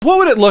What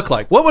would it look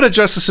like? What would a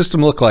justice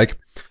system look like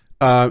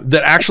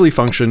that actually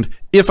functioned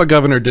if a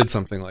governor did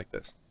something like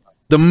this?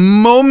 The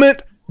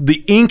moment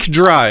the ink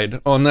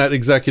dried on that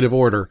executive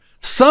order,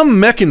 some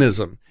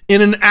mechanism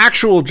in an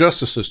actual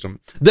justice system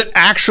that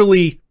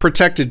actually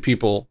protected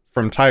people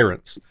from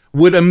tyrants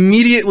would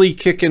immediately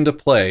kick into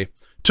play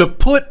to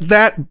put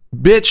that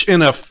bitch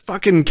in a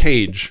fucking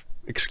cage.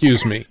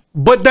 Excuse me.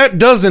 But that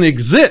doesn't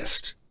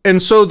exist.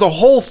 And so the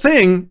whole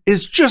thing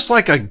is just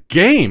like a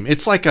game.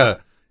 It's like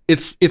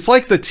it's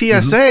like the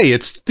TSA.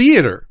 It's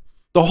theater.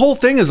 The whole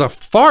thing is a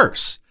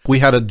farce. We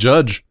had a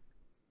Judge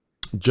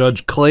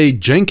Clay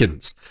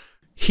Jenkins.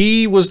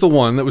 He was the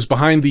one that was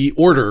behind the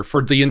order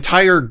for the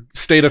entire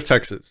state of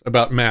Texas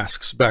about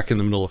masks back in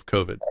the middle of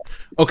COVID.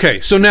 Okay,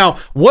 so now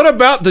what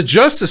about the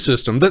justice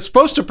system that's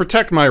supposed to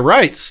protect my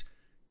rights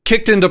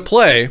kicked into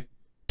play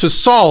to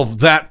solve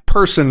that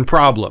person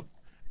problem?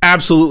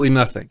 Absolutely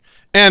nothing.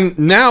 And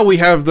now we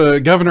have the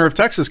governor of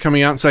Texas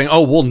coming out and saying,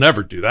 oh, we'll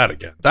never do that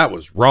again. That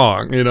was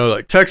wrong. You know,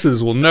 like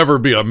Texas will never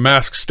be a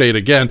mask state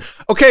again.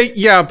 Okay,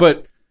 yeah,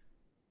 but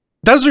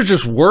those are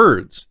just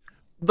words.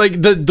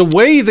 Like the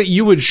way that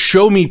you would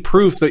show me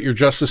proof that your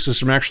justice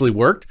system actually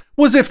worked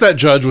was if that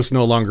judge was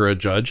no longer a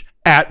judge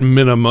at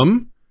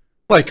minimum.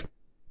 Like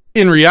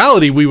in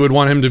reality, we would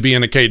want him to be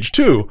in a cage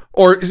too,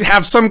 or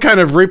have some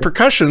kind of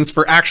repercussions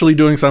for actually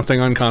doing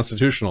something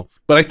unconstitutional.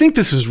 But I think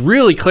this is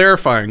really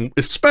clarifying,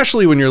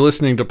 especially when you're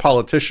listening to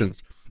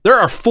politicians. There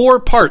are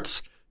 4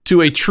 parts to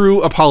a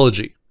true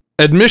apology: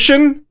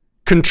 admission,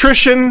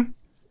 contrition,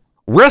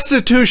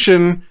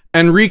 restitution,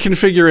 and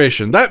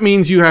reconfiguration. That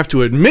means you have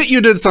to admit you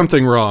did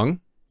something wrong.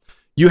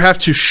 You have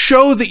to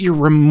show that you're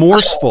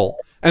remorseful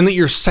and that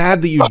you're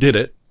sad that you did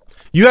it.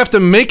 You have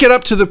to make it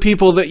up to the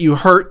people that you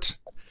hurt.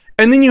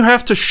 And then you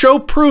have to show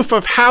proof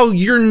of how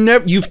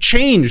you've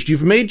changed.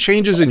 You've made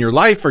changes in your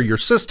life or your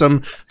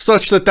system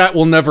such that that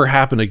will never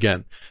happen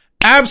again.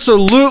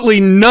 Absolutely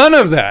none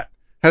of that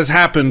has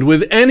happened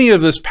with any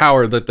of this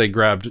power that they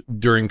grabbed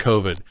during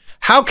COVID.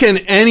 How can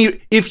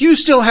if you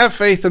still have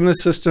faith in the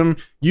system,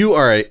 you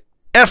are a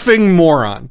effing moron.